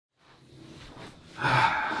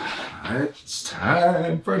It's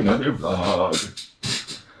time for another vlog.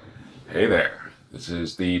 Hey there, this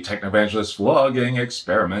is the Technovangelist vlogging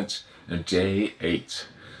experiment, day 8.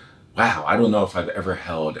 Wow, I don't know if I've ever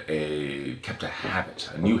kept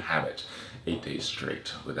a new habit, 8 days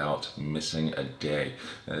straight without missing a day.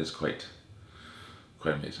 That is quite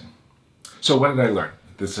amazing. So what did I learn?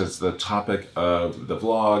 This is the topic of the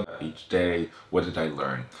vlog each day. What did I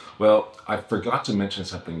learn? Well, I forgot to mention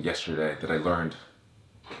something yesterday that I learned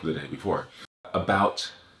the day before about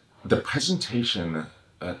the presentation,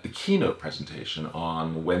 the keynote presentation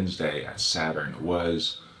on Wednesday at Saturn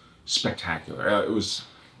was spectacular. It was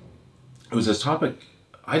this topic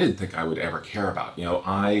I didn't think I would ever care about. You know,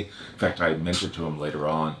 in fact, I mentioned to him later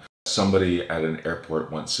on, somebody at an airport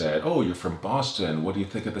once said, "Oh, you're from Boston, what do you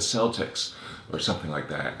think of the Celtics?" or something like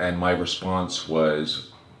that. And my response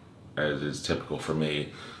was, as is typical for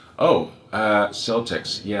me, "Oh,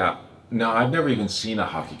 Celtics, yeah. No, I've never even seen a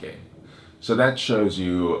hockey game." So that shows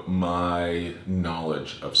you my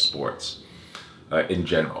knowledge of sports in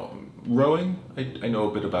general. Rowing, I know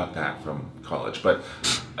a bit about that from college, but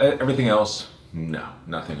everything else, no,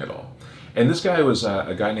 nothing at all. And this guy was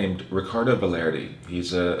a guy named Ricardo Valerdi.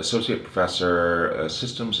 He's an associate professor,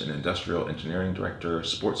 systems and industrial engineering director,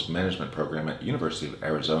 sports management program at University of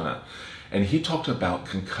Arizona. And he talked about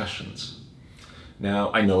concussions.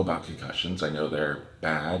 Now, I know about concussions. I know they're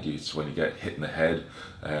bad. It's when you get hit in the head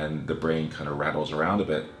and the brain kind of rattles around a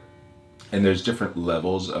bit. And there's different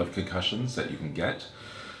levels of concussions that you can get.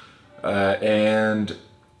 And,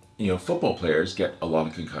 you know, football players get a lot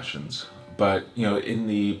of concussions. But, you know, in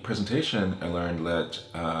the presentation, I learned that,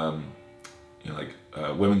 you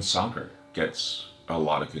know, women's soccer gets a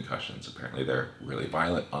lot of concussions. Apparently, they're really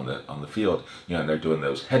violent on the field, you know, and they're doing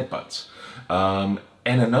those headbutts.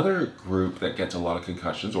 And another group that gets a lot of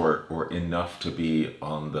concussions, or enough to be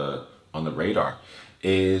on the radar,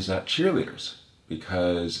 is cheerleaders,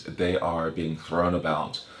 because they are being thrown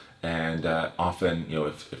about, and often, you know,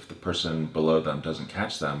 if the person below them doesn't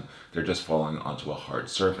catch them, they're just falling onto a hard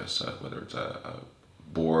surface, whether it's a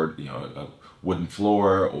board, you know, a wooden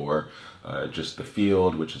floor, or just the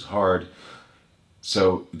field, which is hard.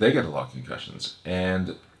 So they get a lot of concussions.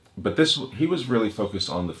 But he was really focused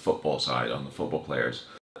on the football side, on the football players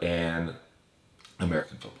and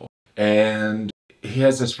American football. And he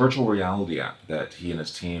has this virtual reality app that he and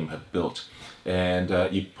his team have built. And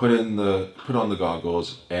you put on the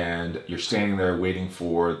goggles, and you're standing there waiting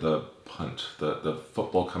for the punt, the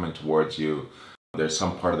football coming towards you. There's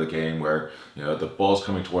some part of the game where, you know, the ball's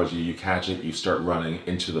coming towards you, you catch it, you start running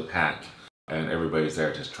into the pack, and everybody's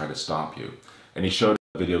there to try to stop you. And he showed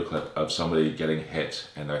a video clip of somebody getting hit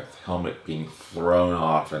and their helmet being thrown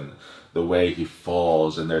off, and the way he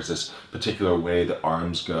falls, and there's this particular way the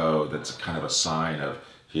arms go that's kind of a sign of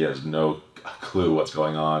he has no clue what's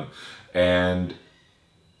going on. And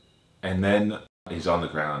then he's on the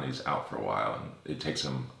ground, he's out for a while, and it takes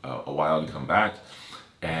him a while to come back,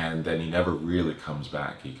 and then he never really comes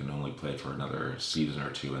back. He can only play for another season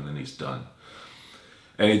or two, and then he's done.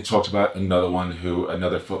 And he talked about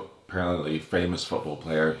another apparently famous football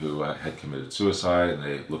player who had committed suicide, and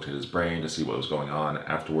they looked at his brain to see what was going on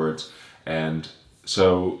afterwards. And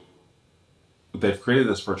so they've created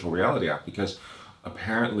this virtual reality app because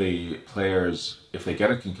apparently players, if they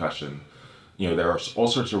get a concussion, you know, there are all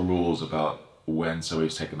sorts of rules about when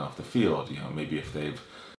somebody's taken off the field. You know, maybe if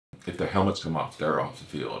their helmets come off, they're off the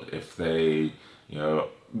field. If they, you know,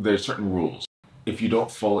 there's certain rules. If you don't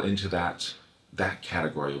fall into that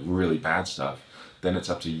category of really bad stuff, then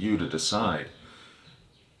it's up to you to decide.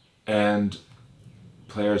 And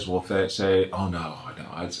players will say, "Oh no,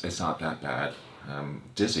 it's not that bad. I'm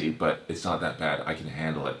dizzy, but it's not that bad. I can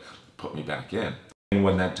handle it. Put me back in." And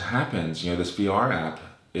when that happens, you know, this VR app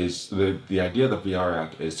is, the idea of the VR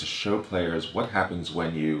app is to show players what happens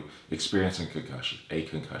when you experience a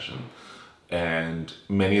concussion. And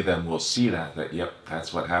many of them will see that, yep,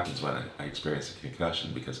 that's what happens when I experience a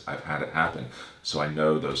concussion, because I've had it happen, so I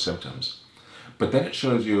know those symptoms. But then it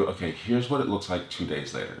shows you, okay, here's what it looks like 2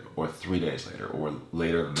 days later, or 3 days later, or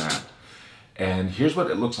later than that. And here's what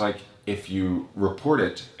it looks like if you report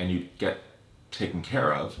it and you get taken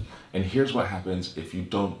care of. And here's what happens if you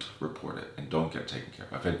don't report it and don't get taken care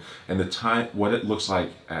of. And what it looks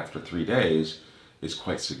like after 3 days is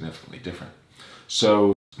quite significantly different.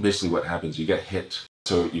 So basically what happens, you get hit.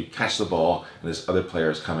 So you catch the ball, and this other player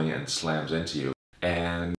is coming in and slams into you.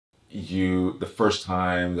 And the first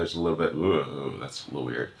time there's a little bit, ooh, that's a little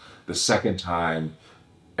weird. The second time,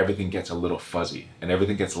 everything gets a little fuzzy, and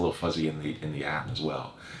everything gets a little fuzzy in the app as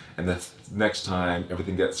well. And the next time,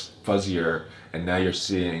 everything gets fuzzier, and now you're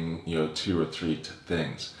seeing, you know, 2 or 3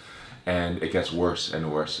 things. and it gets worse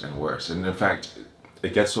and worse and worse. And in fact,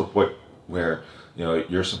 it gets to a point where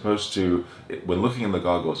you're supposed to, when looking in the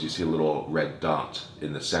goggles, you see a little red dot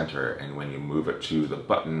in the center, and when you move it to the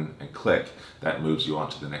button and click, that moves you on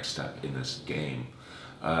to the next step in this game.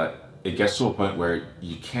 It gets to a point where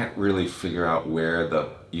you can't really figure out where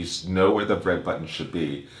you know where the red button should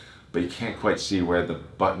be, but you can't quite see where the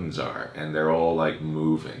buttons are, and they're all like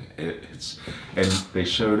moving. And they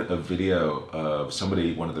showed a video of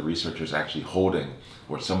somebody, one of the researchers actually holding,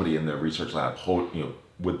 or somebody in the research lab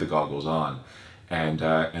with the goggles on, and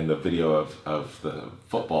the video of the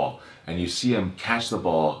football, and you see him catch the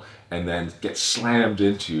ball and then get slammed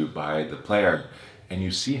into by the player, and you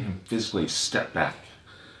see him physically step back,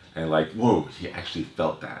 and like, whoa, he actually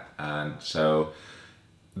felt that. And so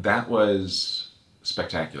that was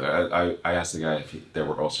spectacular. I asked the guy if there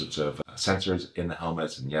were all sorts of sensors in the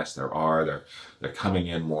helmets, and yes, there are. They're coming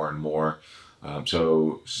in more and more.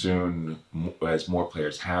 So soon, as more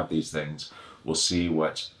players have these things, we'll see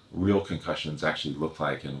what real concussions actually look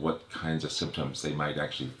like and what kinds of symptoms they might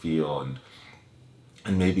actually feel,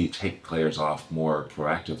 and maybe take players off more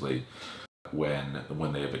proactively when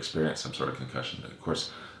they have experienced some sort of concussion. Of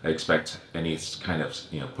course, I expect any kind of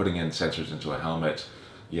putting in sensors into a helmet.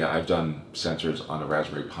 Yeah, I've done sensors on a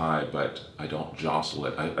Raspberry Pi, but I don't jostle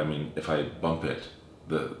it. I mean, if I bump it,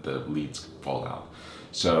 the leads fall out.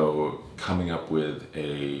 So coming up with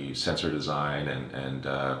a sensor design and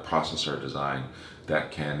processor design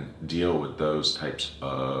that can deal with those types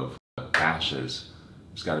of bashes,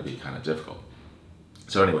 it's got to be kind of difficult.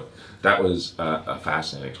 So anyway, that was a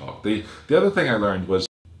fascinating talk. The other thing I learned was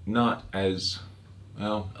not as,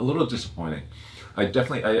 well, a little disappointing. I did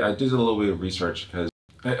a little bit of research because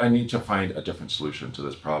I need to find a different solution to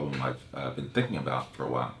this problem I've been thinking about for a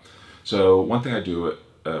while. So one thing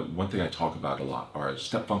I talk about a lot are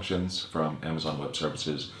step functions from Amazon Web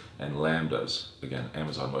Services and lambdas, again,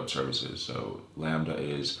 Amazon Web Services. So lambda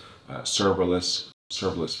is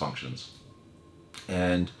serverless functions.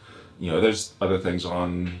 And there's other things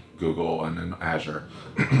on Google and in Azure,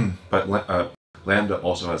 but Lambda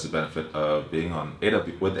also has the benefit of being on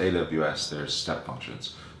with AWS. There's step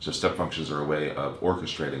functions. So step functions are a way of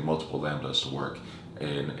orchestrating multiple lambdas to work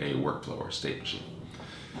in a workflow or state machine.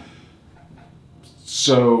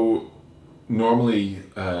 So normally,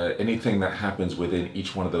 anything that happens within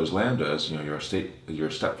each one of those lambdas, your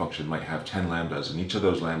step function might have 10 lambdas, and each of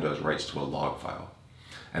those lambdas writes to a log file,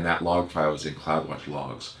 and that log file is in CloudWatch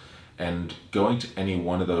logs. And going to any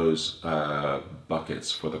one of those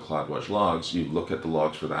buckets for the CloudWatch logs, you look at the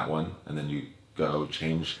logs for that one, and then you go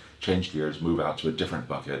change gears, move out to a different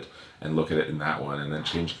bucket, and look at it in that one, and then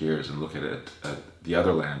change gears and look at it at the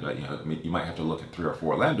other lambda. You might have to look at 3 or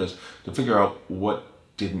 4 lambdas to figure out what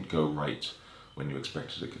didn't go right when you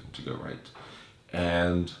expected it to go right.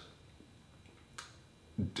 And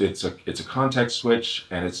it's a context switch,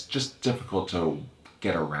 and it's just difficult to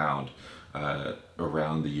get around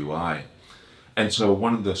the UI. And so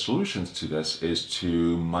one of the solutions to this is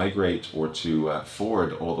to migrate or to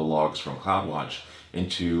forward all the logs from CloudWatch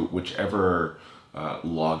into whichever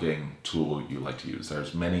logging tool you like to use.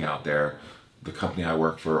 There's many out there. The company I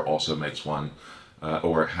work for also makes one,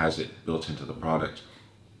 or has it built into the product.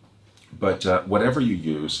 But whatever you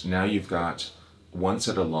use, now you've got one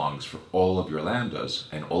set of logs for all of your lambdas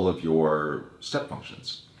and all of your step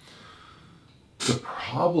functions. The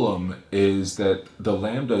problem is that the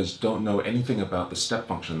lambdas don't know anything about the step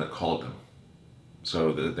function that called them.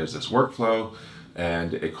 So there's this workflow,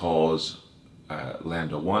 and it calls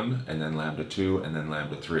lambda 1, and then lambda 2, and then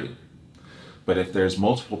lambda 3. But if there's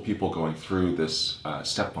multiple people going through this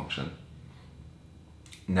step function,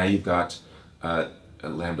 now you've got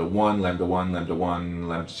lambda 1, lambda 1, lambda 1,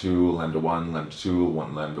 lambda 2, lambda 1, lambda 2,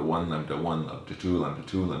 lambda 1, lambda 1, lambda 2, lambda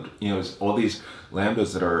 2, lambda, it's all these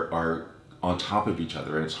lambdas that are on top of each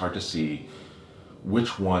other, and it's hard to see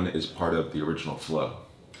which one is part of the original flow.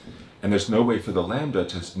 And there's no way for the lambda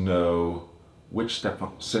to know which step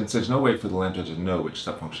function, since there's no way for the lambda to know which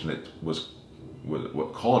step function it was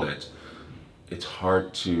what called it, it's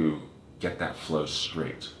hard to get that flow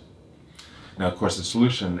straight. Now, of course, the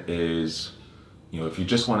solution is, if you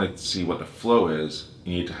just want to see what the flow is,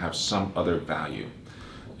 you need to have some other value.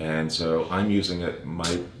 And so I'm using it, my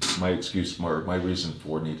excuse, my reason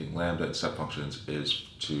for needing lambda and step functions is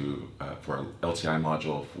for an LTI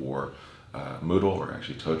module for Moodle, or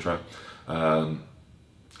actually Totra.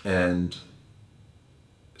 And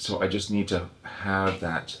so I just need to have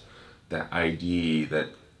that ID that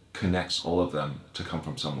connects all of them to come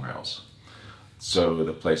from somewhere else. So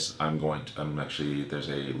the place there's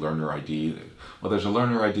a learner ID. Well, there's a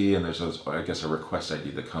learner ID, and there's I guess a request ID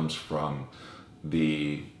that comes from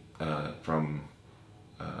the from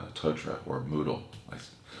Totra or Moodle.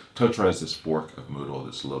 Totra is this fork of Moodle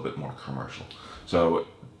that's a little bit more commercial. So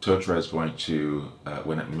Totra is going to,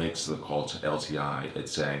 when it makes the call to LTI,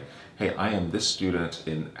 it's saying, hey, I am this student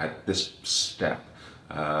at this step.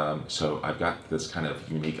 So I've got this kind of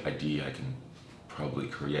unique ID I can probably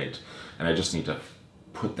create. And I just need to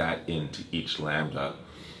put that into each Lambda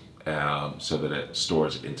so that it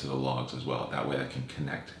stores it into the logs as well. That way I can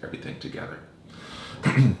connect everything together.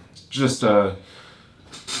 Just,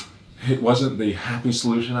 it wasn't the happy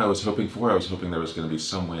solution I was hoping for. I was hoping there was going to be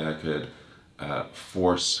some way I could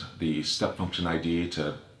force the step function ID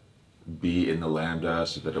to be in the Lambda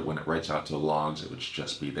so that when it writes out to the logs, it would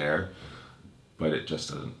just be there. But it just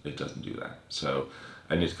doesn't do that. So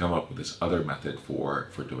I need to come up with this other method for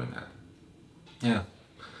doing that. Yeah,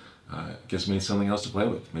 gives me something else to play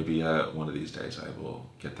with. Maybe one of these days I will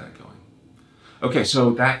get that going. Okay, so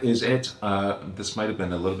that is it. This might have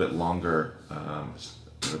been a little bit longer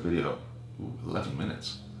video. Ooh, 11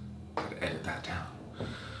 minutes. Gotta edit that down.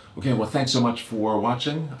 Okay, well, thanks so much for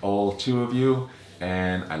watching, all 2 of you,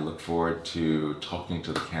 and I look forward to talking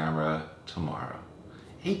to the camera tomorrow.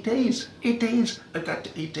 8 days! 8 days! I got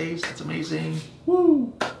to 8 days. That's amazing.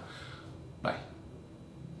 Woo! Bye.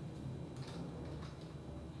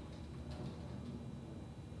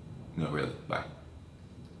 No, really. Bye.